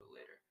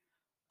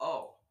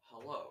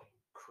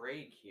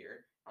Craig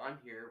here.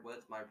 I'm here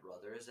with my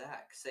brother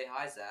Zach. Say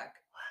hi,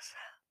 Zach. What's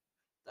up?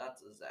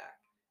 That's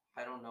Zach.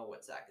 I don't know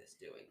what Zach is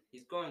doing.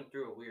 He's going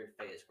through a weird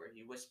phase where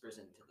he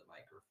whispers into the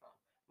microphone.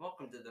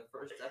 Welcome to the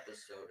first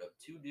episode of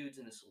Two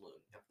Dudes in a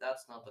Saloon. If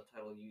that's not the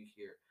title you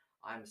hear,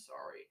 I'm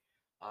sorry.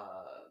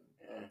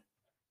 And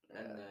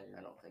then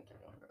I don't think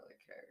anyone really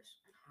cares.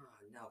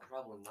 no,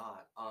 probably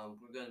not.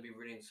 We're gonna be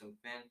reading some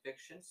fan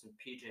fiction, some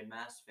PJ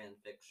Masks fan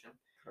fiction.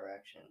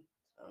 Correction.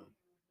 Some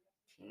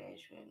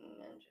Teenage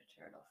Mutant Ninja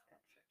Turtle fan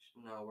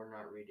fiction. No, we're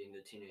not reading the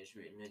Teenage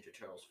Mutant Ninja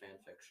Turtles fan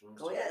fiction.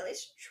 Can we at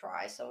least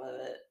try some of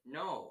it?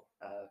 No.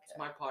 Okay. It's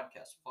my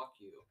podcast. Fuck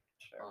you.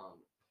 Sure.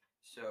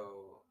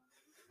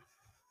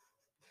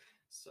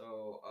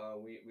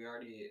 We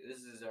already,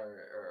 this is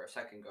our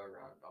second go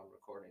around on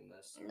recording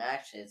this. And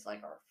actually, it's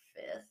like our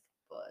fifth,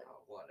 but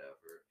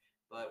whatever.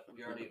 But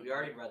we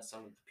already read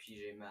some of the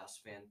PJ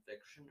Masks fan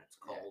fiction. It's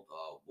called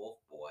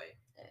Wolf Boy.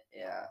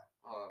 Yeah.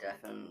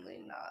 Definitely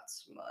not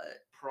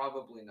smut.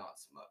 Probably not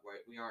smut.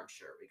 Right? We aren't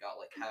sure. We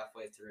got like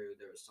halfway through.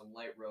 There was some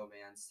light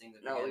romance things.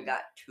 We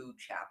got 2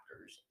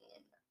 chapters in.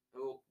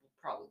 Oh,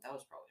 that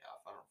was probably half.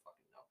 I don't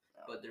fucking know.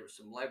 No. But there was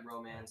some light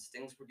romance.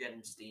 Things were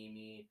getting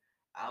steamy.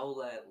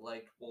 Owlette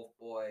liked Wolf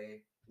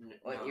Boy.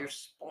 Well, you're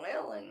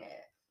spoiling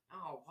it.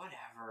 Oh,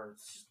 whatever.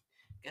 Just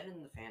get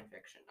in the fan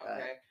fiction,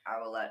 okay?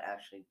 Owlette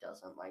actually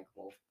doesn't like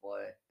Wolf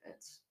Boy.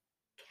 It's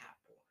Cat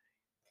Boy.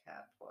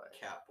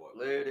 Cat Boy.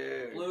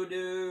 Blue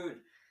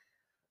dude.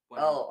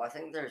 I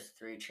think there's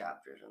 3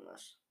 chapters in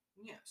this.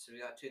 Yeah, so we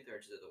got 2/3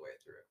 of the way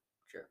through.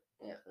 Sure.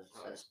 Yeah, this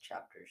says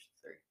chapters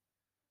 3.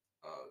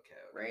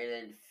 Okay.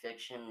 Rated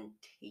fiction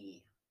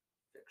T.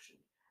 Fiction.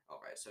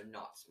 Alright, so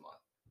not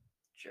smut.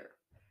 Sure.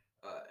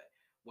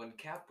 When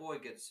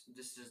Catboy gets,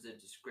 this is the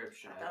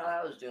description. I thought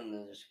I was doing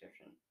the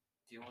description.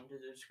 Do you want to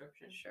do the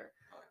description? Sure.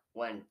 Right.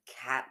 When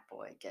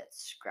Catboy gets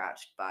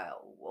scratched by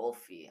a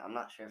Wolfie, I'm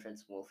not sure if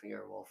it's Wolfie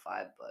or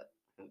Wolfie, but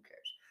who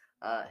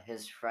cares?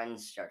 His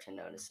friends start to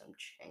notice some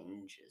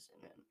changes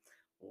in him.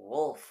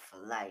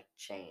 Wolf-like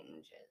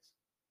changes.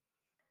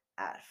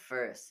 At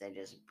first, they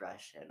just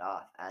brush it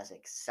off as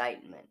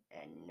excitement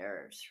and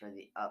nerves for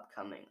the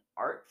upcoming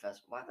art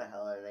festival. Why the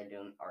hell are they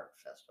doing art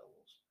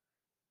festivals?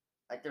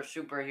 Like they're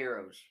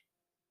superheroes.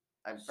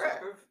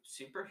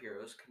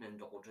 Superheroes can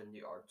indulge in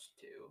the arts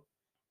too.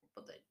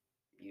 But they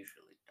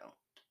usually don't.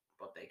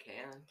 But they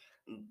can.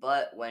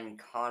 But when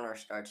Connor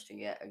starts to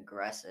get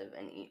aggressive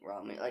and eat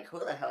raw meat, like who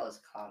the hell is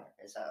Connor?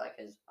 Is that like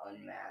his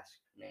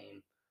unmasked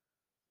name?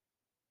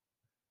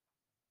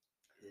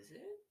 Is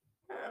it?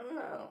 I don't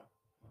know.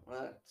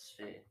 Let's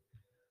see.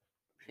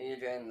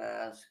 PJ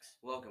Masks.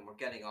 Logan, we're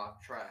getting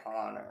off track.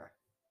 Connor,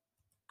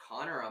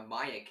 a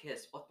Maya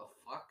kiss. What the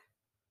fuck?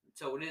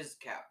 So it is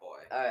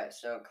Catboy. Alright,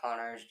 so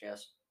Connor's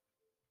just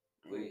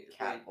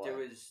Catboy.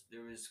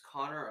 There was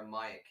Connor a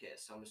Maya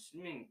kiss. I'm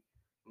assuming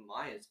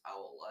Maya's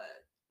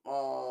Owlette.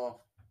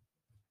 Well,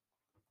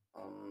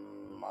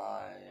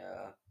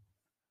 Maya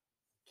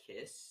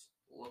kiss.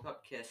 Look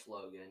up kiss,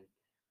 Logan.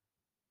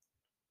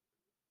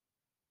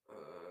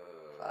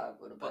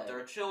 But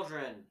they're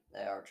children.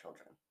 They are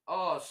children.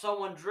 Oh,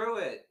 someone drew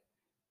it.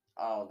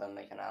 Oh, them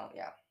making out,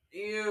 yeah.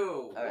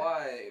 Ew.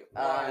 Okay.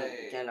 Why?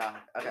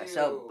 Okay, Ew.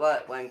 so,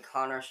 but when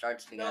Connor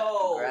starts to get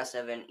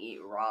aggressive and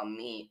eat raw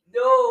meat.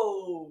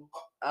 No.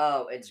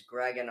 Oh, it's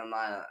Greg and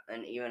Amaya,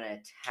 and even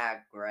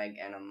attack Greg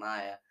and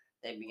Amaya.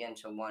 They begin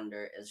to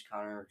wonder, is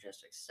Connor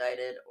just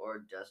excited, or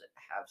does it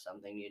have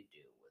something to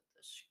do with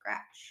the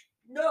scratch?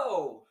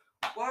 No.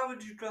 Why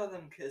would you draw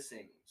them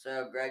kissing?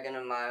 So Greg and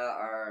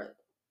Amaya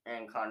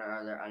and Connor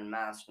are their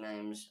unmasked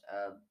names.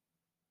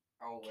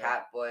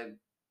 Catboy,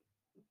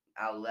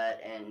 Owlette,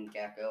 and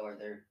Gecko are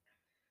their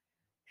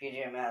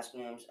PJ Masks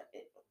names.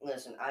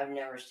 Listen, I've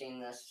never seen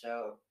this,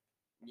 so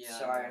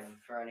sorry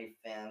for any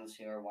fans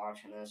who are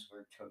watching this.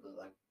 We're totally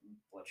like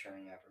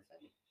butchering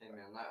everything. Hey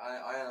man,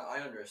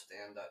 I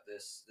understand that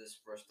this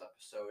first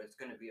episode it's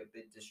gonna be a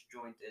bit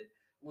disjointed,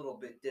 a little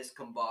bit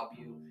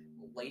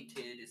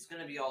discombobulated. It's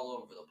gonna be all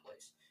over the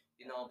place,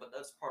 But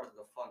that's part of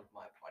the fun of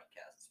my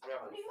podcast. It's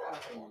whatever the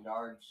fuck I want.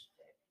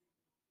 Yardstick.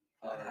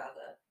 Do I have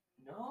that?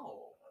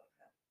 No.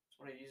 Okay. That's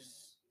what I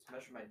use to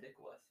measure my dick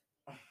with.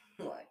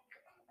 My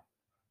God.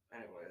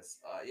 Anyways,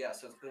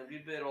 so it's gonna be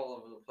a bit all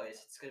over the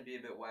place. It's gonna be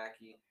a bit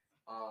wacky.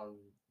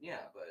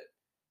 But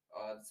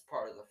it's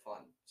part of the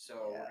fun.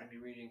 So we're gonna be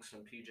reading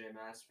some PJ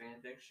Masks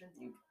fan fiction.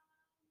 You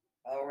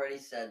already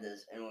said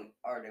this, and we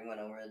already went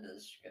over the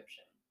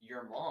description.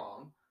 Your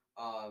mom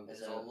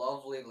is a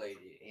lovely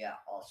lady. Yeah,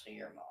 also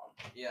your mom.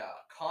 Yeah,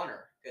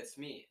 Connor, it's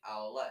me,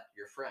 Owlette,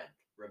 your friend.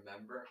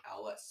 Remember,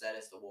 Owlette said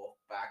as the wolf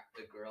backed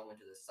the girl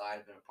into the side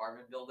of an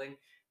apartment building.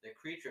 The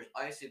creature's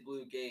icy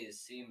blue gaze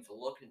seemed to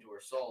look into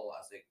her soul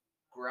as it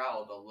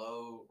growled a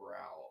low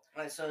growl.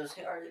 Wait, so has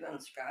he already been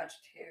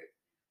scratched here?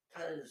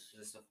 Is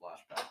this a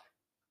flashback?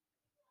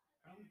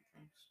 I don't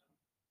think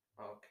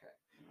so. Okay.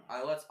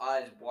 Owlette's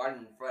eyes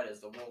widened in fright as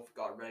the wolf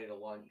got ready to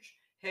lunge.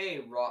 Hey,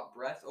 rot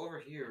breath, over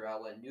here,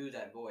 Owlette knew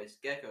that voice.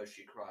 Gecko,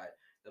 she cried.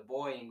 The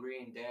boy in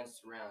green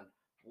danced around.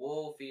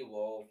 Wolfie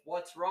Wolf,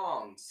 what's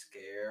wrong?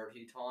 Scared,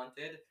 he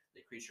taunted.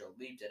 The creature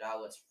leaped at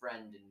Owlet's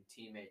friend and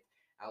teammate.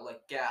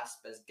 Owlet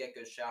gasped as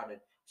Gecko shouted,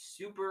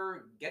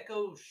 Super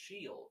Gecko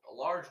Shield. A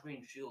large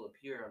green shield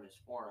appeared on his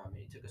forearm, and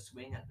he took a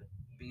swing at the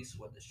beast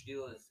with the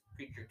shield as the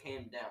creature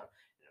came down,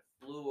 and it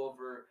flew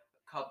over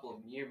a couple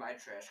of nearby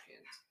trash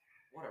cans.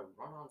 What a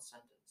run-on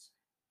sentence.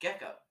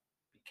 Gecko,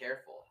 be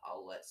careful,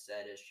 Owlet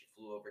said as she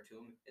flew over to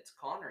him. It's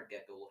Connor,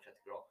 Gecko looked at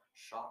the girl,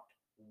 shocked.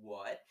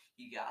 What?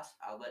 He gasped.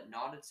 Owlet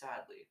nodded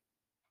sadly.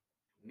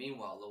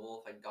 Meanwhile, the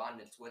wolf had gotten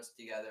its wits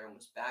together and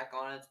was back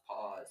on its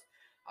paws.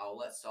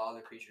 Owlet saw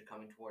the creature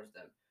coming towards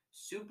them.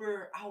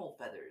 Super owl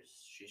feathers,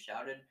 she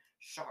shouted.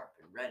 Sharp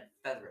and red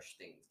featherish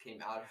things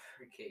came out of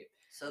her cape.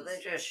 So they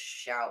just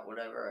shout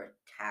whatever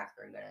attack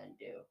they're gonna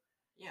do.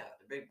 Yeah,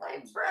 the big Like,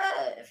 birds.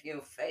 bruh, if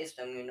you face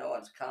them, you know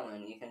what's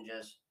coming. You can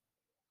just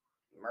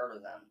murder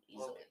them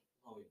easily.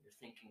 Logan, you're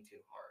thinking too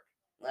hard.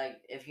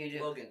 Like, if you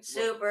do Logan,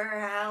 super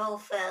owl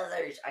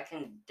feathers, I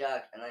can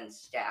duck and then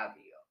stab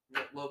you.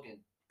 Logan,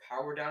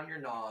 power down your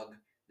nog.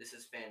 This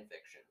is fan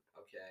fiction,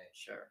 okay?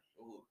 Sure.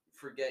 Ooh,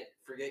 forget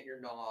your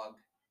nog,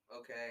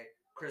 okay?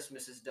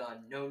 Christmas is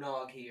done. No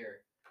nog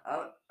here.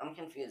 I'm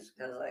confused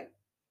because like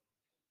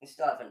we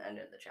still haven't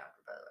ended the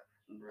chapter, by the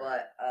way.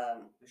 Right.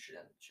 But We should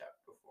end the chapter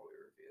before we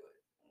reveal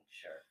it.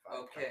 sure.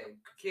 Fine. Okay,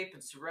 Cape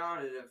is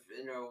surrounded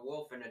in a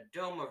wolf in a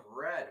dome of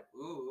red.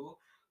 Ooh,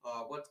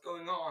 what's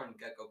going on?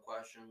 Gecko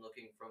questioned,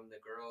 looking from the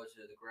girl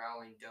to the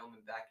growling dome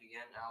and back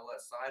again.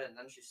 Owlet sighed, and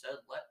then she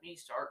said, "Let me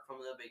start from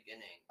the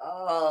beginning."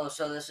 Oh,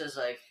 so this is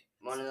like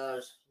one of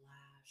those.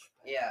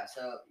 Flashback. Yeah,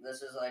 so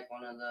this is like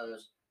one of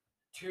those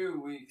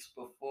 2 weeks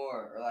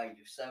before, or like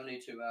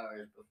 72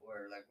 hours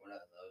before, like one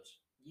of those.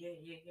 Yeah.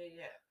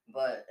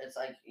 But it's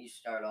like you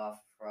start off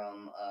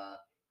from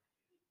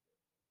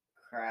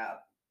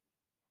crap,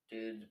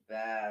 dude's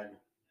bad,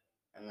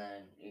 and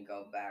then you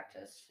go back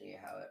to see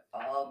how it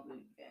all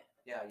began.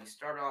 Yeah, you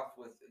start off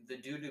with the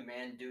doo-doo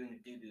man doing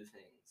doo-doo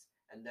things,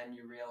 and then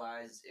you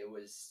realize it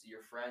was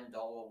your friend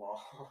all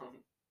along.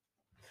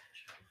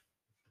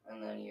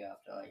 And then you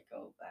have to like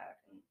go back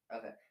and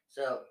okay.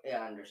 So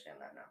yeah, I understand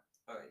that now.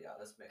 Oh yeah,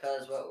 this makes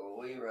Because sense. what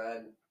we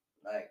read,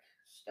 like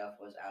stuff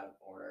was out of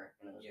order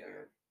and it was Yeah.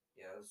 weird.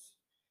 Yes.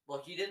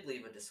 Well, he did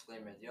leave a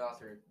disclaimer. The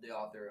author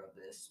of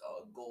this,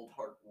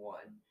 Goldheart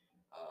One.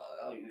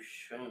 Oh, you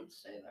shouldn't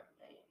say their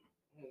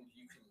name.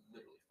 You can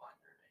literally find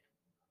their name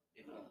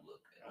if you Oh,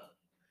 look it up.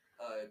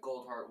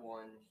 Goldheart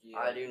One.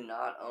 I do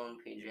not own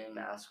PJ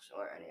Masks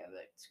or any of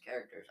its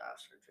characters. I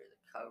also drew the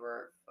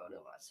cover photo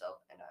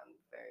myself, and I'm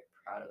very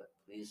proud of it.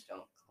 Please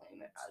don't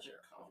claim it as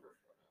your own. cover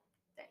photo.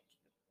 Thank you.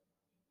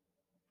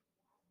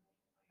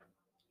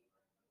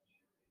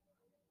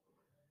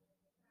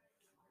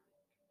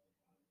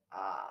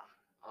 Ah.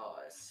 Oh,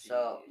 I see.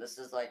 So this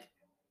is like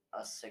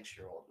a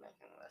 6-year-old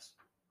making this.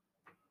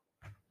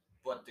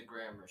 But the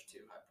grammar's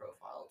too high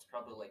profile. It's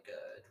probably like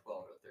a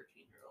 12 or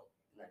 13-year-old.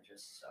 That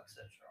just sucks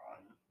at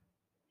drawing.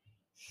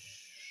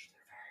 Shh,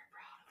 they're very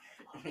proud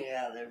of it.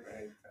 Yeah, they're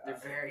very proud.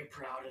 They're very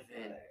proud of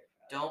it. Very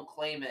proud. Don't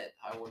claim it.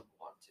 I wouldn't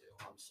want to.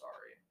 I'm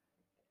sorry.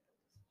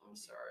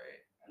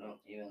 I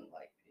don't even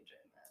like PJ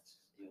Masks,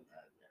 even though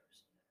I've never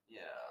seen it.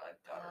 Yeah, I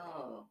got it.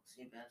 Oh,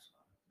 CBS.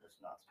 That's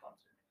not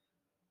sponsored.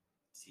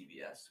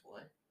 CBS,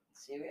 what?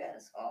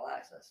 CBS All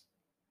Access.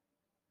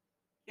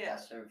 Yeah.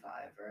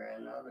 Survivor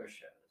and other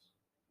shows.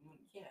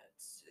 Yeah,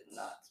 it's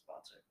Not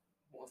sponsored.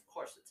 Well, of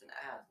course, it's an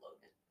ad,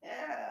 Logan.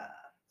 Yeah,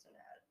 it's an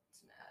ad.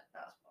 It's an ad.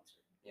 Not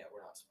sponsored. Yeah,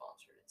 we're not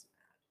sponsored. It's an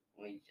ad.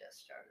 We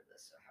just started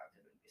this, so how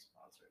could we be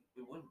sponsored?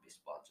 We wouldn't be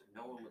sponsored.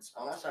 No one would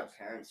sponsor Unless our us.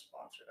 parents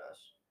sponsored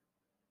us.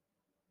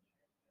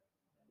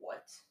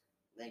 What?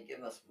 They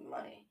give us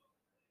money.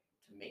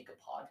 To make a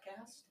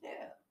podcast?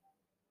 Yeah,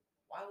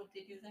 Why would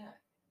they do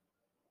that?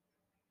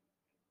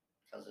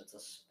 because it's a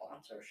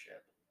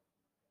sponsorship.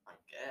 I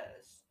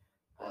guess.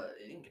 But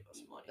they didn't give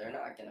us money. They're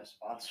not going to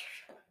sponsor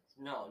us.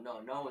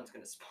 No one's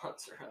gonna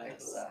sponsor us. Like,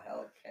 who the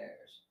hell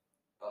cares?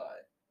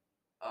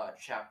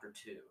 Chapter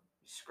 2.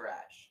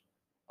 Scratch.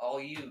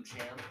 All you,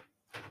 champ.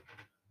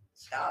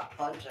 Stop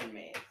punching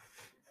me.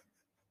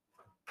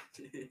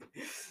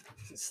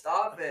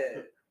 Stop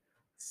it.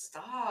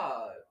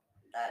 Stop.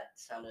 That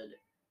sounded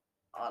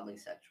oddly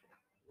sexual.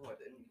 What?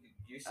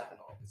 You sound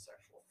oddly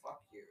sexual.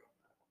 Fuck you.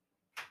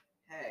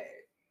 Hey.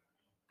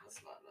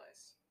 That's not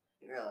nice.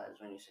 You realize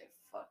when you say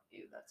fuck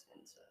you, that's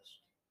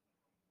incest.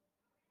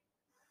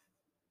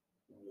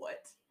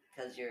 What?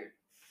 Because you're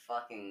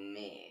fucking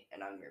me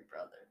and I'm your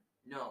brother.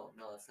 No,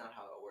 that's not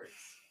how it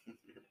works.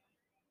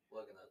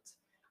 Logan, that's...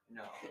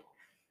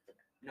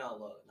 No,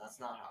 Logan, that's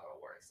not how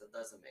it works. That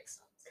doesn't make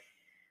sense.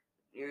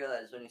 You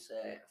realize when you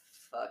say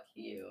fuck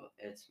you,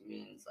 it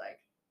means like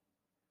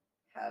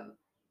have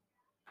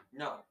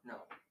No.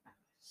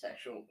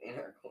 sexual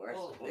intercourse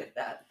Well, with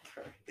that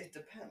person. It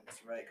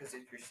depends, right? Because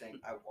if you're saying,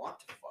 I want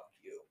to fuck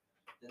you,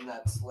 then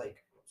that's like...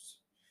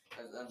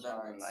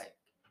 Sorry, Mike.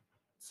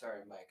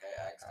 Sorry, Mike,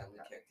 I accidentally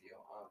Okay. kicked you.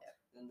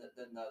 Then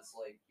that's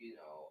like,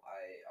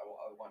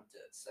 I want to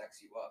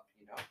sex you up,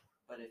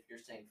 But if you're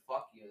saying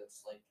fuck you,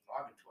 that's like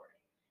derogatory.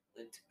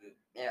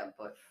 Yeah,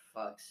 but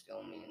fuck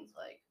still means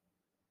like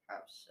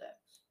have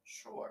sex.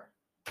 Sure.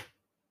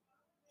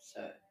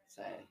 So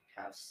saying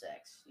have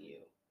sex, you.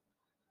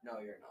 No,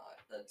 you're not.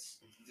 That's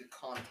the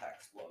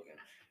context, Logan.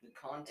 The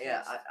context.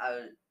 Yeah,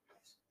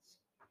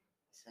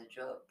 it's a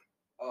joke.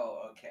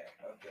 Oh, okay.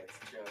 Okay, it's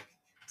a joke.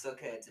 It's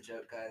okay. It's a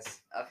joke,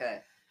 guys.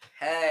 Okay.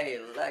 Hey,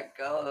 let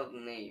go of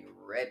me,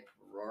 Rip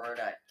roared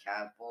at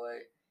Catboy.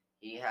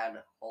 He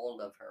had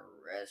hold of her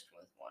wrist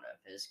with one of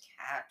his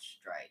cat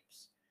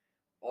stripes.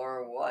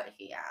 Or what,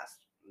 he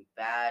asked.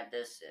 Bad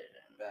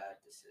decision. Bad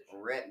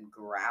decision. Rip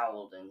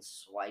growled and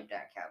swiped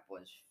at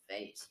Catboy's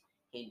face.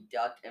 He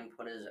ducked and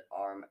put his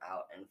arm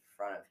out in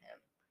front of him.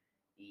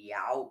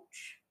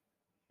 Youch.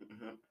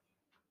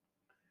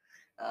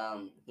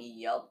 He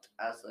yelped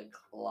as the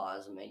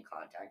claws made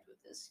contact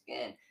with his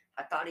skin.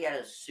 I thought he had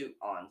a suit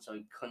on, so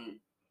he couldn't.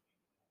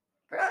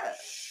 Bruh.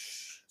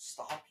 Shh!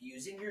 Stop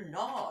using your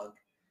nog.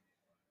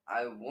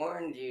 I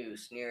warned you,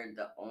 sneered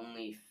the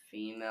only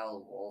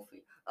female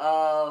Wolfie.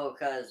 Oh,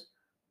 because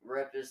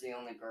Rip is the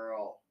only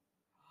girl.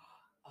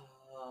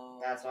 Oh.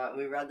 That's why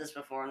we read this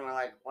before and we're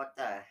like, what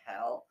the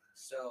hell?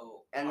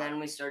 So. And then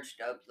we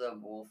searched up the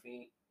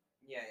Wolfie.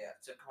 Yeah.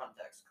 So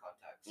context.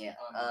 Yeah.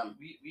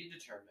 We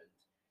determined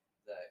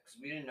that because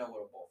we didn't know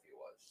what a Wolfie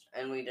was,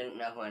 and we didn't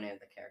know who any of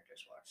the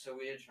characters were. so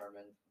we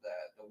determined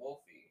that the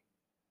Wolfie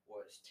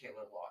was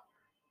Taylor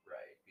Lautner,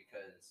 right?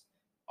 Because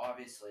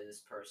obviously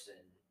this person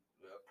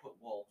put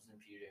wolves in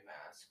PJ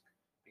Masks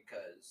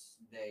because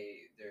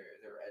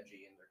they're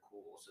edgy and they're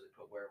cool, so they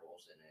put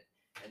werewolves in it,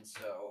 and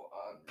so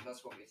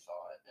that's what we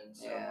thought, and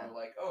so we're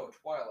like, oh,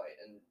 Twilight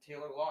and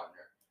Taylor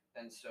Lautner,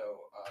 and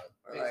so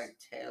we're like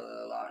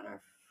Taylor Lautner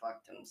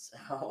fucked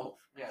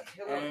himself. Yeah,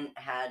 Taylor and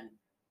had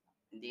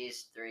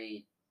these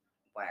three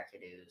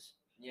wackadoos.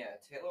 Yeah,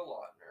 Taylor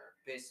Lautner,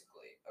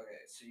 basically.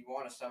 Okay, so you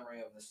want a summary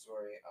of the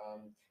story.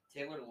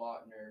 Taylor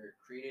Lautner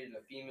created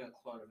a female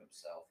clone of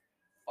himself,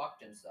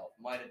 fucked himself,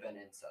 might have been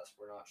incest,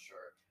 we're not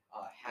sure.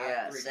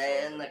 Yeah,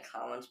 say in the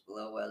comments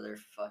below whether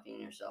fucking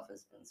yourself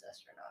is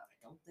incest or not.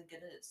 I don't think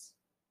it is.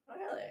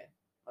 Really?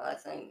 Well, I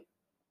think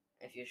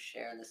if you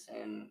share the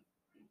same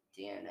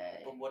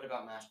DNA. But what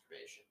about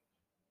masturbation?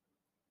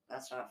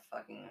 That's not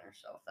fucking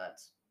yourself,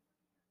 that's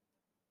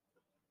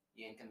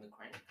yanking the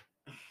crank.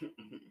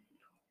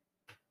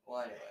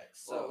 Well, anyway,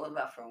 so what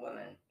about for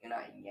women? You're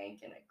not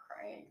yanking a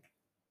crank.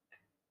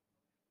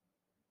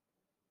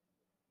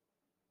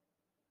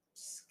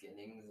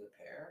 Skinning the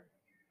pear?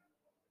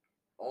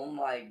 Oh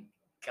my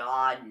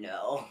god,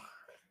 no.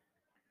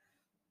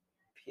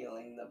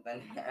 Peeling the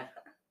banana.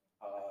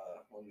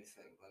 Let me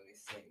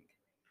think.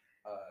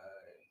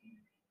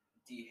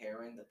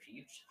 Dehairing the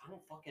peach? I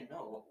don't fucking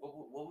know.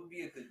 What would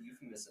be a good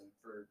euphemism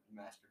for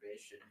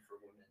masturbation for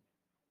women?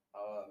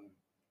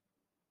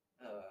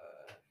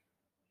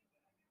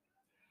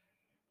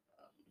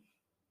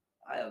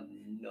 I have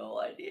no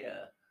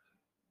idea.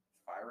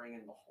 Firing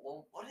in the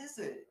hole? What is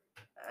it?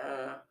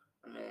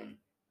 I mean,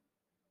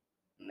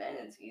 men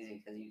it's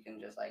easy because you can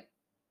just like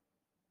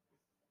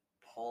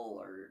pull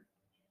or.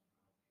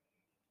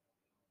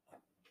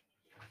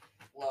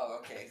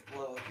 Okay,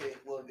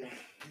 Logan,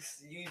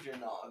 use your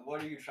nog.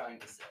 What are you trying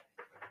to say?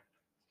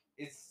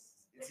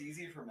 It's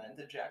easy for men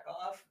to jack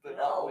off, but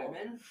not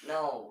women?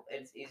 No,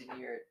 it's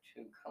easier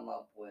to come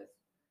up with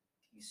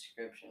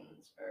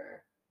descriptions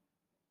or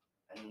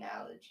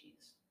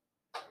analogies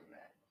for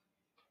men.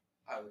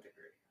 I would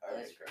agree.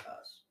 That's for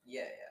us.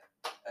 Yeah.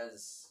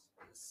 As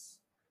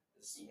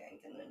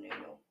yanking the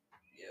noodle.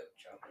 Yep.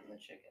 Choking the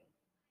chicken.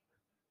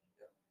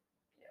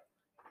 Yep.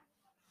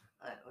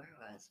 Where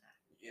was that?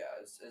 Yeah.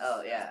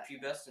 Yeah.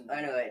 Pubescent.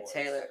 Anyway,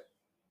 Taylor.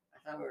 I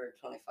thought we were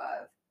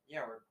 25.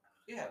 Yeah,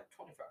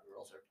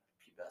 25-year-olds are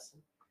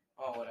pubescent.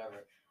 Oh,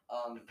 whatever.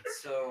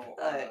 So.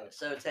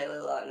 So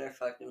Taylor Lautner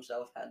fucked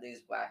himself, had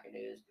these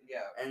wackadoos.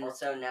 Yeah. And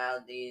so now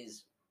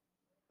this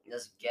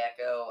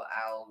gecko,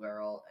 owl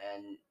girl,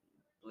 and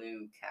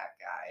blue cat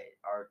guy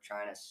are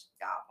trying to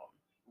stop him.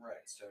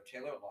 Right. So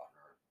Taylor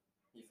Lautner,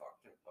 he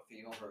fucked a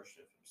female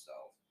version of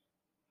himself,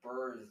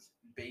 birthed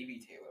baby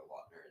Taylor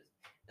Lautners,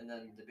 and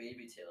then the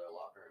baby Taylor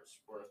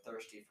Lautners were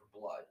thirsty for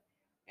blood,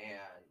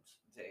 and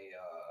they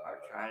are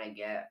trying to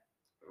get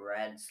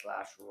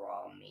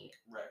red/raw meat.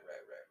 Right.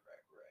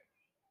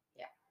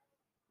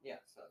 Yeah.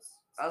 So that's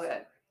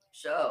okay.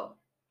 So,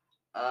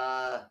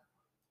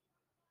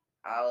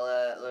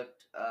 Owlet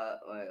looked.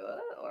 Wait,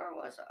 what? Where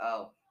was I?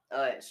 Oh.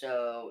 Alright,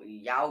 so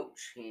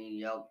Youch, he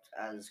yelped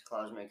as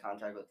claws made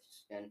contact with his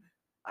skin.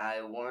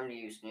 I warned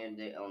you, sneered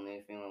the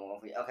only female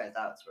Wolfie. Okay,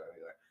 that's where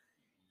we were.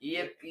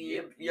 Yip,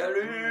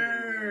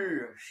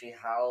 yaloo! She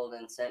howled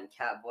and sent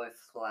Catboy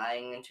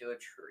flying into a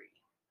tree.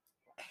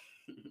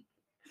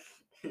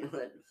 He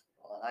went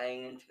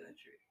flying into a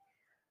tree.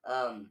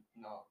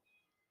 No.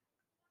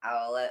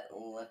 Owlet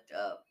looked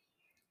up.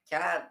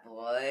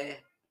 Catboy,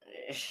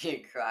 she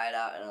cried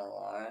out in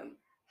alarm.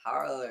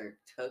 Howler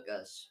took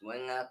a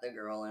swing at the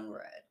girl in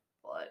red,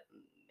 but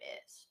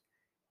missed.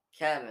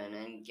 Kevin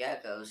and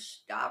Gecko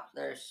stopped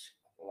their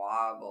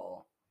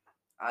squabble.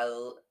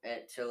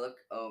 to look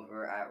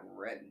over at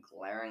Rip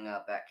glaring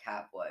up at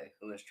Catboy,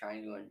 who was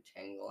trying to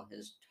untangle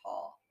his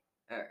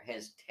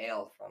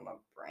tail from a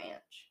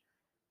branch.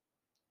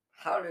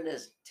 How did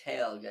his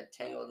tail get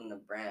tangled in the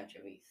branch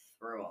if he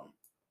threw him?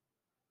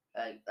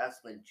 Like,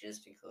 that's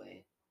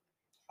logistically.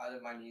 How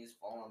did my knees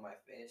fall on my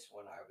face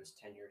when I was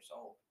 10 years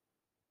old?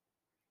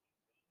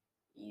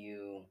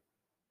 You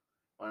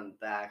went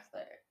back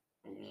there,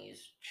 and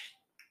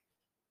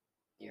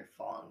you're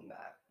falling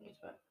back. Knees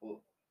went,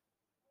 ooh.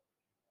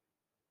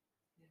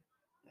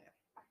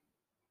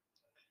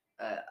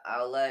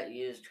 Owlette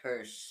used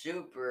her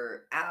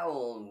super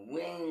owl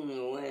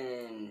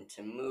wing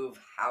to move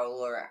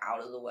Howler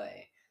out of the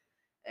way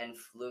and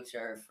flew to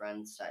her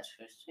friend's side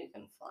so she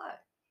can fly.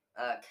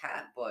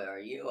 Catboy, are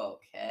you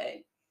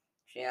okay?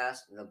 She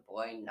asked. The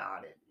boy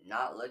nodded,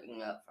 not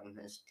looking up from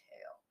his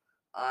tail.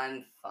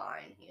 I'm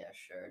fine, he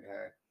assured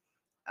her.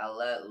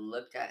 Owlette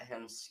looked at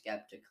him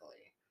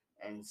skeptically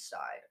and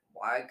sighed.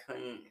 Why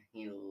couldn't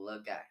he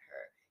look at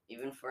her,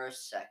 even for a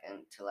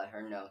second, to let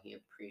her know he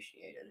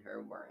appreciated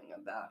her worrying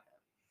about him?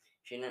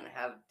 She didn't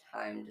have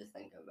time to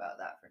think about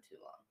that for too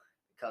long,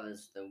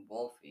 because the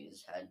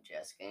Wolfies had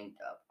just ganged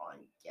up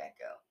on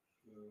Gecko.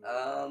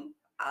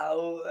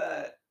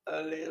 Owlette,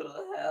 a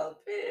little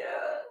help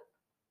here?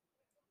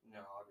 No,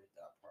 I'll read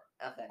that part.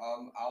 Okay.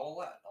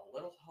 Owlette, a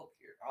little help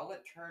here.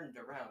 Owlette turned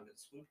around and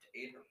swooped to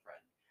aid her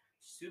friend.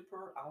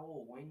 Super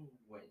Owl Wing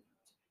Wind,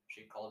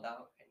 she called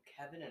out, and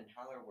Kevin and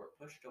Howler were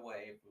pushed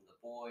away from the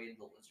boy in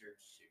the lizard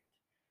suit.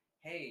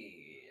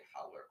 Hey,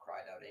 Howler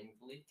cried out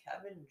angrily.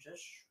 Kevin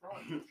just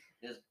shrugged.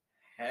 Just,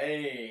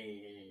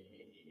 hey,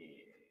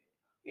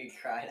 he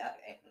cried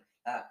out angrily.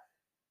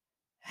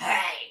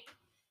 Hey!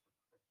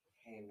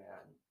 Hey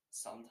man,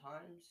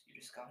 sometimes you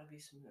just gotta be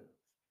smooth.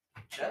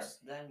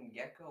 Just then,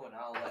 Gecko and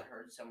Owlette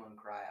heard someone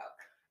cry out,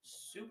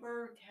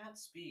 Super Cat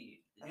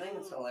Speed. I think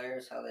it's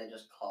hilarious how they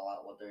just call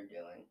out what they're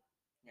doing.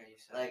 Yeah, you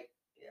said. Like,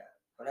 yeah.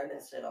 But I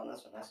didn't say it on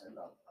this one, I said it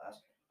on the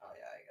last one. Oh,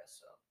 yeah, I guess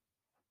so.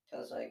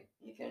 Because, like,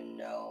 you can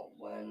know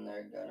when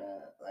they're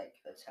gonna, like,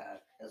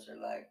 attack. Because they're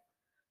like,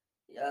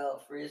 yo,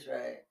 freeze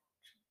ray.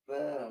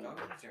 Boom. Don't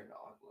use your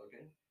nog,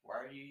 Logan. Why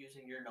are you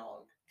using your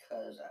nog?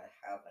 Because I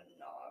have a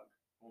nog.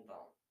 Hold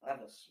on. I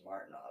have a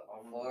smart nog.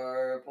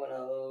 4.0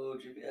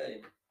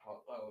 GPA.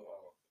 Okay.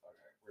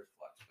 Weird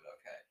flex, but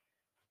okay.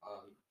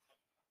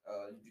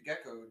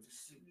 Gecko,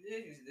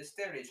 they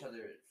stared at each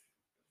other.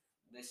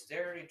 They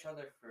stared at each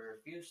other for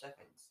a few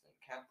seconds. Then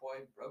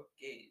Catboy broke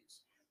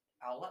gaze.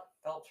 Owlette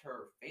felt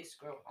her face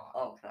grow hot.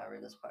 Oh, can I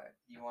read this part?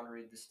 You want to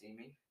read the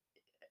steamy?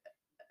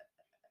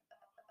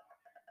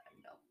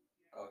 No.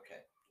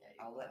 Okay.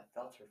 Yeah, Owlette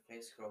felt her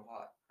face grow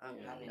hot. I don't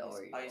even Having know his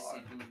where you icy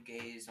are. blue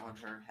gaze on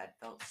her had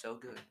felt so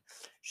good.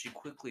 She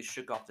quickly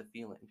shook off the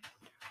feeling.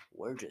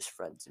 We're just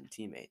friends and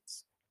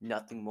teammates.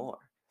 Nothing more.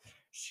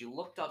 She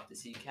looked up to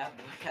see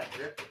Catboy had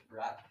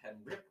rip-wrapped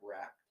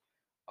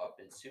up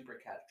in super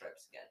cat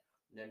stripes again.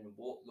 Then the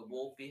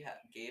wolfie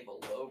gave a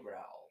low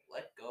growl.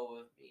 Let go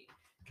of me.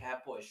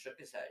 Catboy shook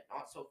his head.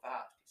 Not so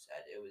fast, he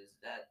said. It was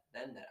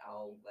then that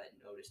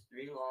Owlette noticed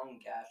 3 long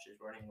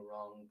gashes running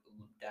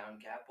down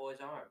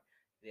Catboy's arm.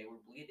 They were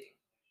bleeding.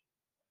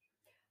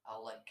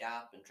 Owlette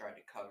gasped and tried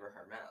to cover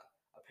her mouth.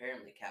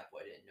 Apparently,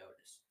 Catboy didn't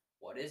notice.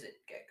 What is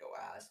it? Gecko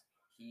asked.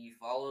 He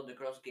followed the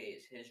girl's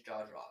gaze. His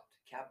jaw dropped.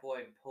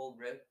 Catboy pulled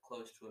Rip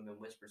close to him and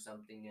whispered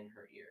something in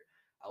her ear.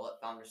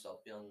 Owlette found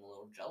herself feeling a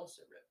little jealous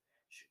of Rip.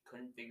 She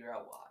couldn't figure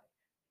out why.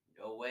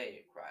 No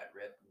way, cried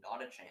Rip.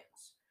 Not a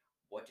chance.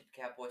 What did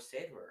Catboy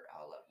say to her?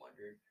 Owlette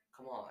wondered.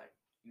 Come on.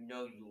 You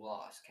know you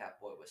lost,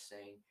 Catboy was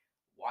saying.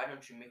 Why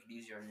don't you make it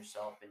easier on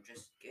yourself and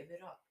just give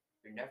it up?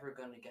 You're never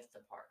going to get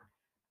the part.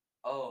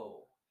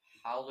 Oh,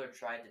 Howler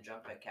tried to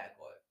jump at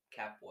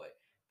Catboy,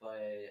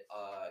 but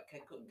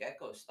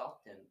Gecko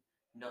stopped him.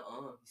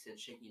 Nuh-uh, he said,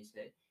 shaking his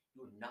head.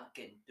 You're not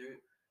getting through.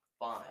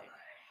 Fine,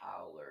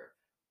 Howler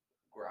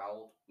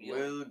growled.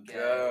 We'll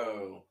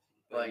go,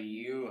 but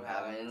you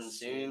haven't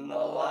seen the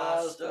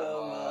last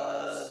of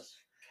us.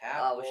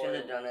 We should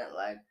have done it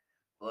like,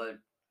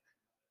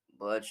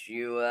 but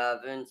you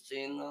haven't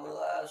seen the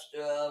last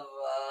of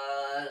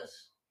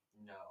us.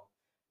 No.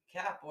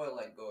 Catboy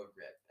let go of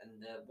Rip,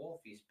 and the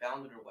wolfies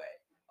bounded away.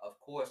 Of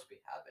course we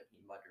haven't, he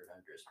muttered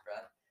under his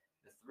breath.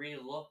 The 3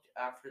 looked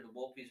after the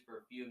wolfies for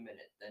a few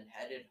minutes, then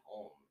headed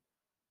home.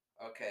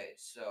 Okay,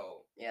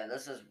 so... Yeah,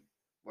 this is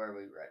where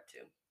we read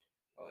to.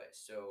 Okay,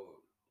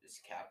 so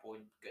is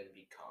Catboy going to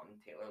become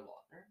Taylor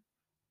Lautner?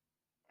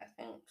 I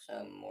think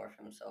so, morph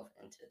himself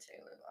into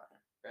Taylor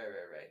Lautner.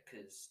 Right,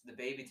 because the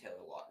baby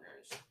Taylor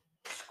Lautners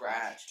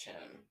scratched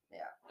him.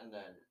 Yeah. And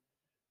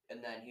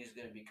then he's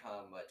going to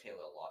become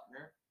Taylor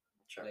Lautner.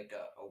 Sure. Like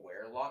a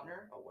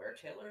were-Lautner? A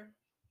were-Taylor?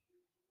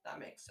 That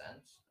makes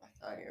sense. I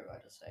thought you were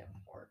about to say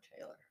whore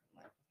Taylor.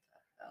 I'm like,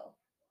 what the hell?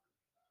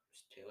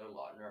 Is Taylor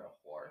Lautner a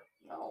whore?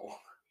 No.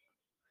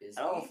 Is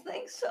I don't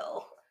think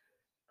so.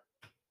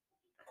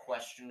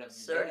 Question of the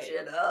Search day.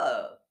 it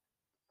up.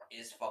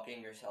 Is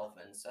fucking yourself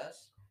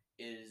incest?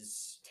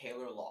 Is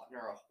Taylor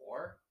Lautner a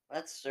whore?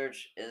 Let's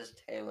search is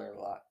Taylor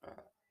Lautner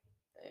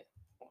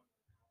a whore?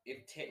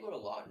 if Taylor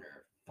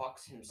Lautner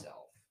fucks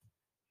himself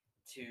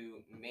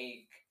to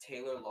make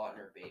Taylor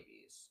Lautner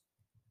babies,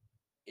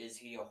 is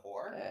he a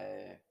whore?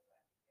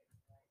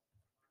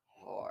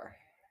 Whore.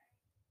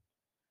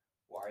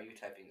 Why are you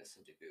typing this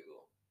into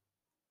Google?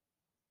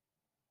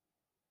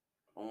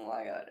 Oh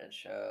my god,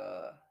 it's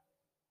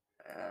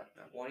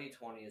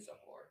 2020 is a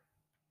whore.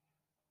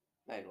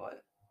 Wait,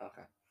 what?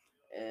 Okay.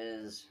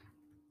 Is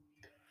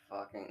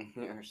fucking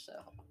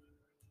yourself.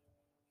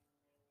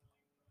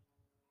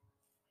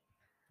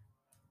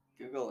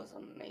 Google is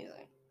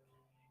amazing.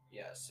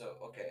 Yeah,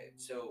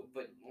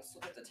 but let's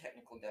look at the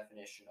technical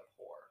definition of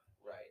whore,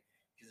 right?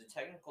 Because the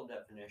technical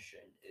definition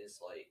is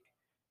like,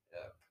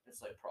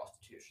 it's like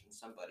prostitution.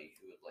 Somebody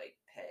who would like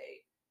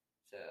pay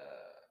to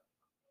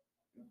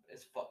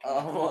is fucking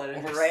blood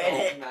of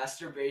Reddit.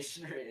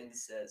 masturbation or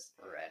incest.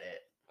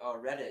 Reddit. Oh,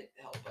 Reddit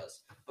help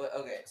us. But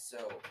okay,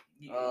 so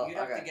you'd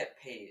have to Okay. get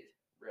paid,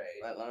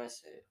 right? Wait, let me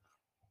see.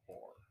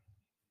 Whore.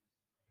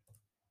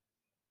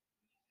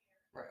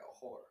 Right, a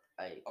whore.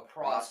 A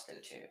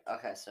prostitute.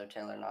 Okay, so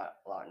Taylor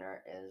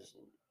Lautner is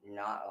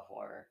not a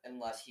whore.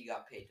 Unless he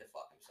got paid to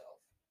fuck himself.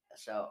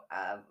 So,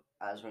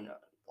 as we know,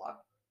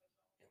 block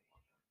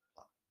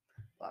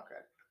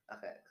red.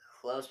 Okay,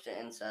 close to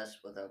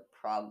incest with a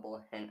probable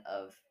hint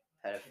of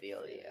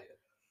pedophilia.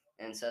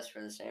 Incest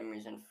for the same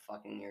reason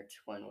fucking your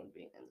twin would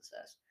be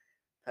incest.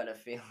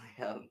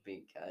 Pedophilia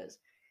because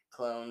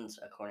clones,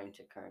 according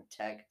to current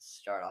tech,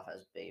 start off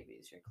as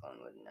babies. Your clone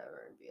would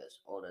never be as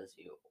old as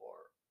you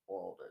or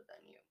older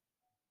than you.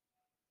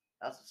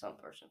 That's what some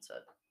person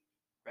said.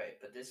 Right,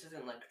 but this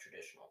isn't like a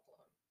traditional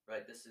clone,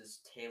 right? This is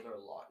Taylor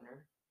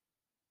Lautner.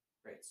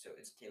 Right, so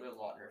it's Taylor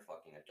Lautner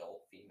fucking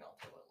adult female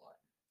Taylor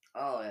Lautner.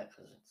 Oh, yeah,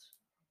 because it's.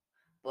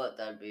 But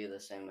that'd be the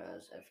same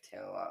as if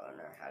Taylor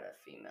Lautner had a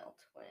female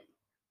twin.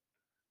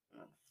 And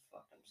then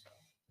fuck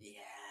himself.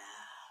 Yeah.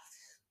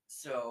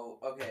 So,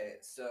 okay,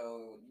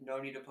 so no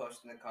need to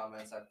post in the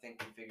comments. I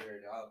think we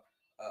figured it out.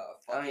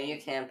 I mean, you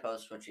can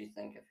post what you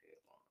think if you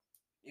want.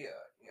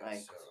 Yeah, Like,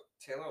 so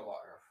Taylor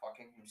Lautner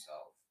fucking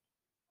himself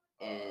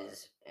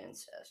is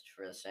incest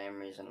for the same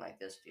reason like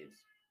this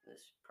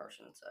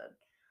person said.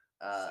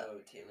 So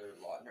Taylor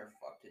Lautner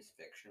fucked his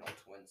fictional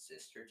twin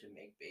sister to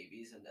make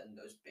babies, and then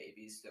those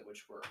babies,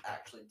 which were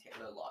actually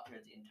Taylor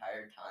Lautner the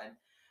entire time,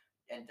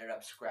 ended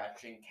up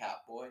scratching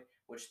Catboy,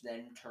 which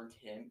then turned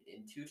him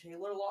into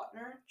Taylor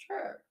Lautner.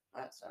 Sure,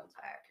 that sounds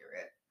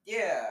accurate.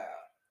 Yeah.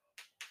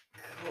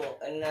 Cool.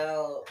 And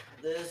now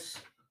this.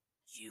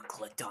 You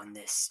clicked on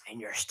this, and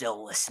you're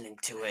still listening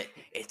to it.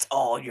 It's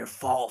all your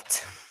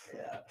fault.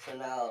 Yeah. So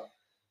now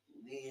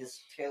these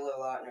Taylor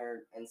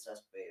Lautner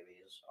incest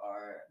babies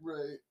are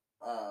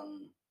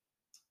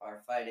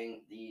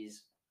fighting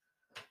these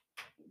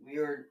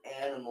weird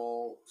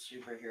animal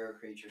superhero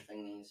creature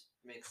thingies.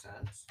 Makes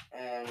sense.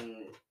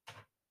 And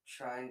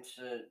trying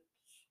to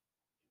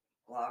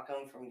block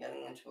them from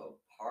getting into a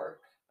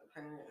park,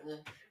 apparently.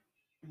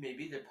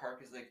 Maybe the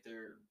park is like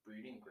their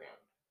breeding ground.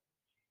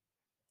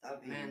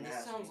 That'd be Man, nasty.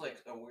 this sounds like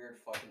a weird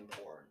fucking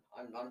porn.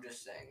 I'm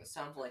just saying. This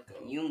sounds like a...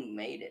 You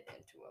made it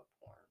into a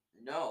porn.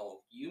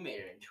 No, you made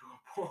it into a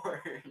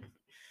porn.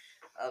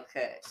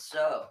 Okay,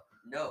 so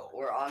no,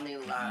 we're on the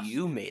last.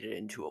 You made it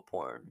into a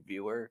porn,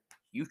 viewer.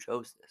 You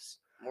chose this.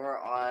 We're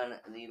on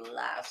the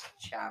last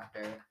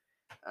chapter.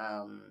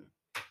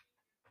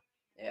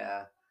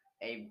 Yeah,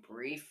 a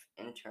brief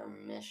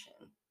intermission.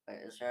 Wait,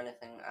 is there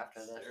anything after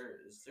this?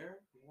 Is there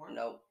more?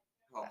 Nope.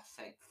 Oh,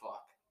 thank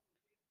fuck.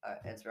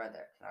 It's right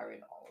there. Can I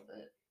read all of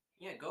it?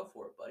 Yeah, go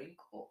for it, buddy.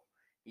 Cool.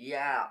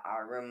 Yeah, I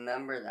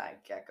remember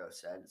that, Gecko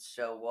said.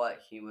 So what?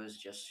 He was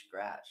just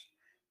scratched.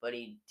 But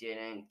he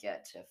didn't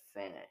get to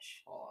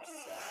finish. Oh,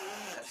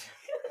 sad.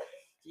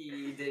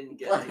 He didn't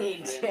get But to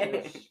he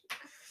finish. did.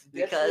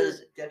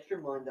 Because get your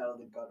mind out of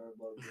the gutter,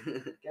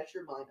 Logan. Get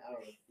your mind out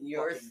of the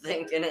you're fucking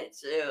thinking gutter. it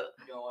too.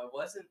 No, I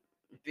wasn't.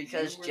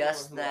 Because You were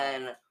just the one who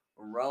then,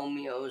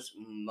 Romeo's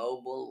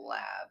mobile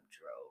lab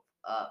drove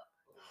up.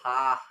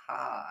 Ha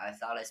ha, I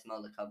thought I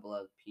smelled a couple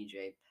of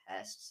PJ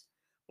pests.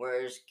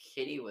 Where's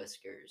Kitty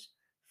Whiskers?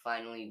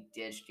 Finally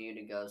ditched you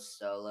to go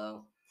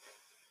solo.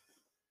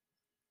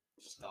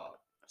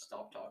 Stop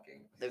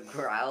talking. The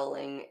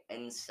growling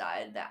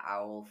inside the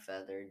owl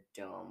feathered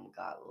dome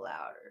got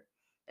louder,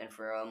 and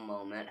for a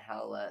moment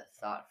Howlett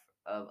thought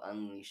of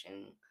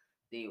unleashing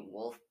the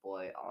wolf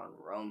boy on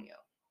Romeo.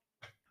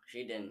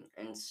 She didn't.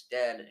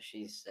 Instead,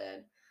 she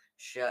said,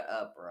 "Shut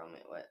up,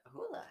 Romeo." Wait,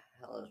 who the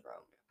hell is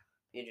Romeo?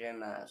 PJ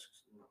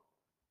Masks.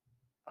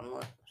 I'm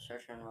not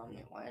searching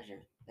Romeo. Why is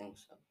your thing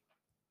so?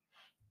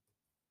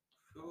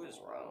 Who is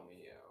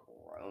Romeo?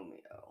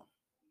 Romeo.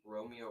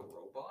 Romeo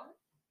Robot?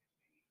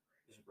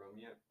 Is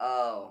Romeo?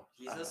 Oh.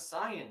 He's a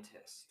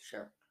scientist.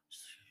 Sure.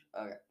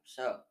 Okay,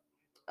 so,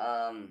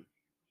 the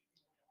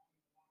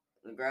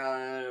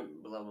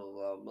ground, blah, blah,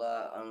 blah,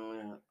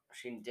 blah.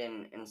 She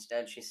didn't.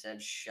 Instead, she said,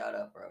 "Shut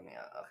up, Romeo."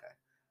 Okay.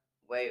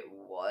 Wait,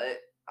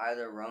 what?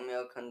 Either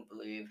Romeo couldn't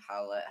believe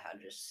Howlett had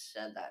just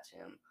said that to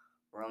him,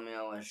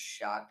 Romeo was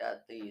shocked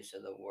at the use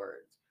of the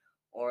words,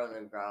 or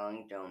the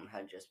growling dome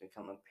had just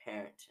become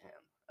apparent to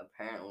him.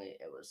 Apparently,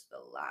 it was the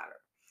latter.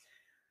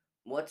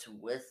 What's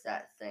with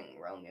that thing?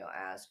 Romeo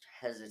asked,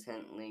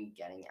 hesitantly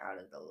getting out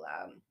of the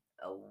lab.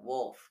 A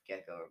wolf,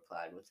 Gecko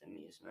replied with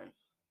amusement.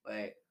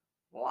 Wait,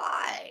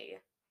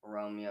 why?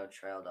 Romeo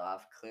trailed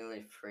off,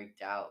 clearly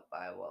freaked out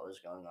by what was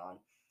going on.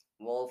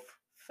 Wolf,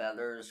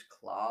 feathers,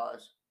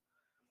 claws?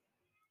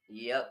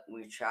 Yep,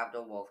 we trapped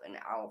a wolf in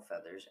owl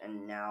feathers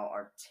and now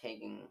are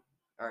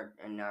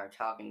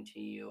talking to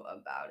you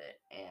about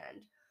it.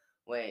 And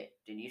wait,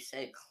 did you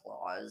say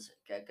claws?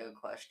 Gecko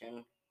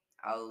questioned.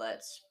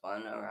 Owlette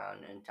spun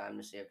around in time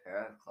to see a pair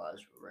of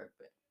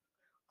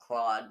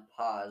clawed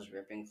paws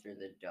ripping through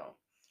the dome.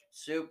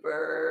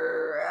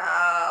 Super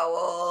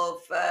owl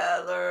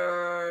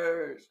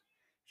feathers!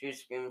 She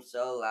screamed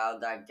so loud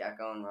that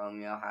Gecko and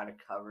Romeo had to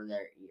cover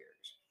their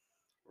ears.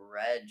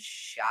 Red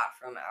shot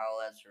from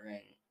Owlette's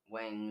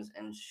wings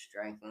and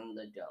strengthened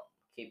the dome,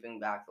 keeping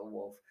back the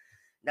wolf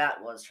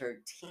that was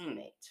her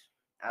teammate.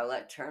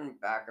 Owlette turned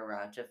back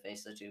around to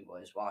face the two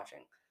boys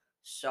watching.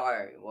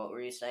 Sorry, what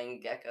were you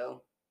saying,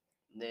 Gecko?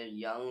 The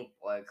young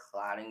boy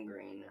clad in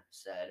green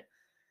said,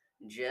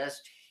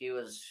 just he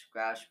was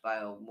scratched by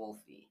a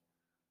wolfie.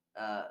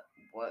 Uh,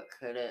 what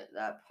could it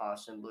that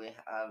possibly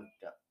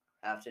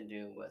have to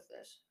do with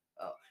this?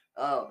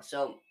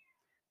 So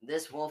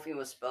this Wolfie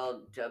was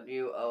spelled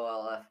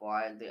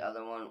Wolfy. The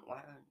other one,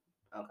 why?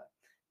 Okay,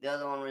 the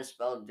other one was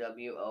spelled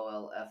Wolfie.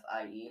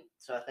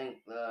 So I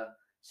think the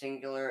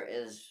singular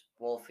is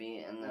Wolfie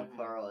and the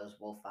plural is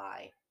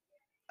Wolfi.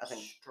 I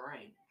think.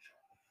 Strange.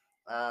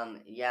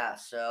 Yeah.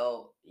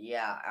 So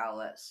yeah,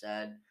 Owlette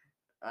said,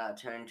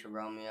 turning to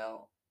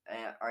Romeo.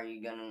 Are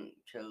you going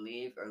to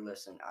leave or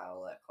listen?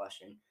 Owlette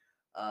questioned.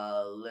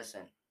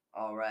 Listen.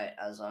 All right,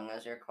 as long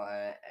as you're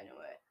quiet.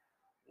 Anyway,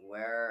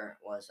 where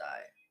was I?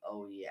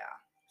 Oh yeah.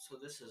 So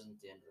this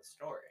isn't the end of the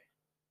story.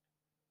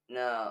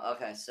 No,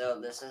 okay, so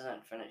this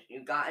isn't finished.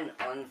 You got an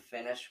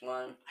unfinished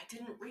one? I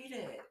didn't read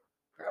it.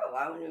 Bro,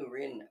 why would you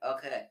read it?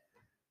 Okay.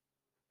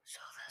 So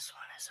this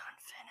one is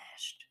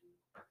unfinished.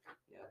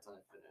 Yeah, it's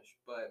unfinished,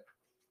 but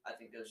I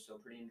think they're still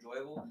pretty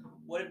enjoyable.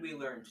 What did we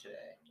learn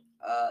today?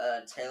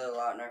 Taylor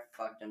Lautner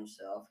fucked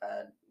himself,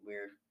 had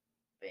weird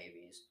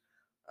babies.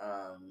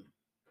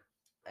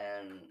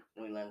 And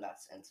we learned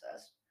that's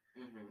incest.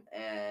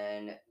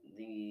 And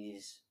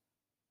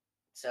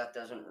Seth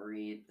doesn't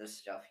read the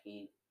stuff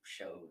he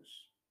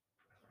shows.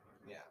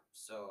 Yeah,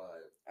 so,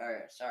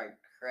 Alright, sorry,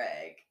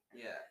 Craig.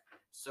 yeah,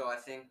 so I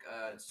think,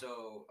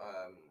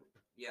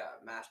 yeah,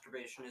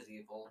 masturbation is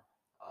evil.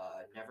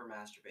 Never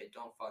masturbate,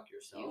 don't fuck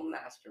yourself. You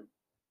masturbate.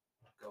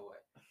 Go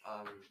away.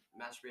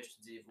 Masturbation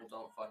is evil,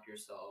 don't fuck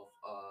yourself.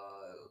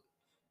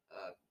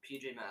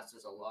 PJ Masks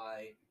is a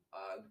lie.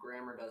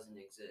 Grammar doesn't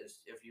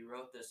exist. If you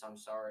wrote this, I'm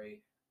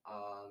sorry.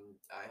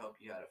 I hope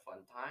you had a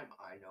fun time.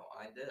 I know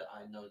I did.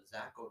 I know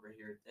Zach over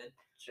here did.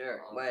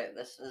 Sure. Wait,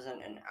 this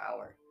isn't an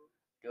hour.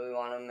 Do we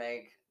want to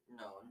make?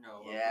 No.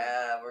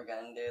 Yeah, we're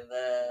gonna do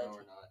that. No,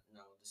 we're not.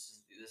 No,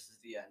 this is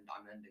the end.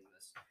 I'm ending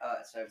this.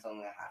 Oh, so it's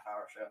only a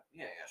half-hour show.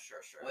 Yeah,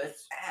 sure.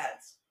 With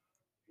ads.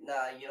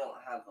 Nah, you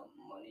don't have the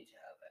money to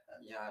have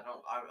ads. Yeah, I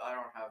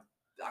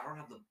don't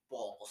have the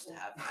balls to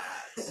have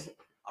ads.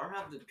 I don't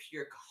have the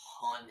pure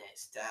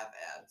cojones to have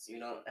ads. You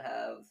don't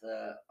have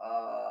the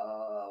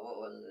what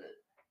was it?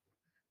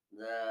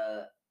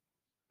 The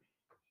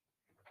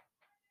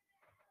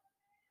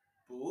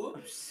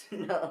boobs?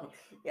 No,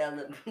 yeah,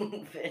 the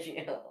boob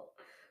video.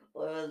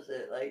 What was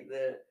it? Like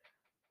the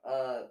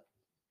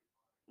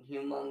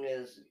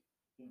humongous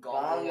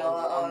Gonga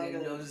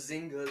no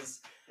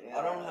zingas. Yeah.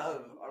 I don't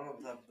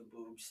have the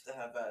boobs to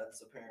have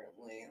ads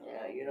apparently.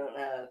 Yeah, you don't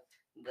have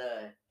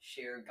the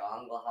sheer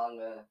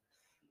gonga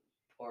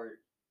port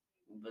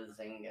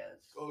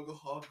bazingas.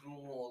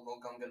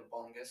 Gonga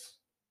bongus.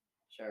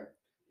 Sure.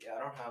 Yeah, I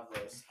don't have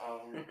those.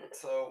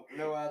 So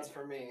no ads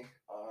for me.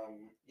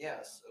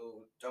 Yeah,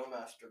 so don't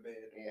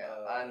masturbate.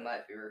 Yeah, I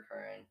might be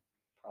recurring.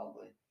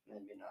 Probably.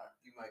 Maybe not.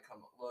 You might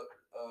come look.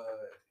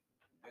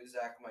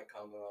 Zach might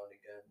come on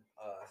again.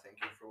 Thank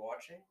you for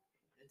watching.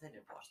 They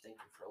didn't watch. Thank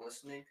you for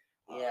listening.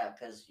 Yeah,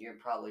 because you're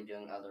probably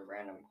doing other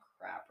random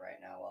crap right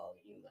now while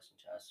you listen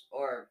to us,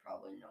 or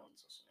probably no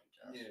one's listening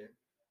to us. Yeah.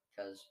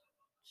 Because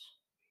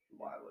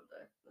why would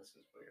they? This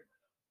is weird.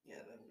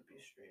 Yeah, that would be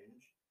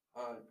strange.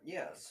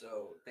 Yeah,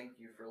 so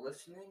thank you for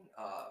listening.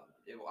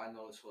 I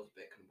know this was a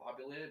bit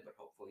combobulated, but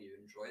hopefully you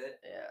enjoyed it.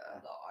 Yeah.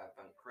 And, I've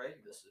been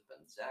Craig. This has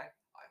been Zach.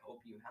 I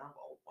hope you have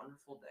a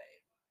wonderful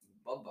day.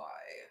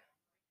 Bye-bye.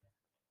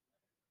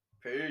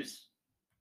 Peace.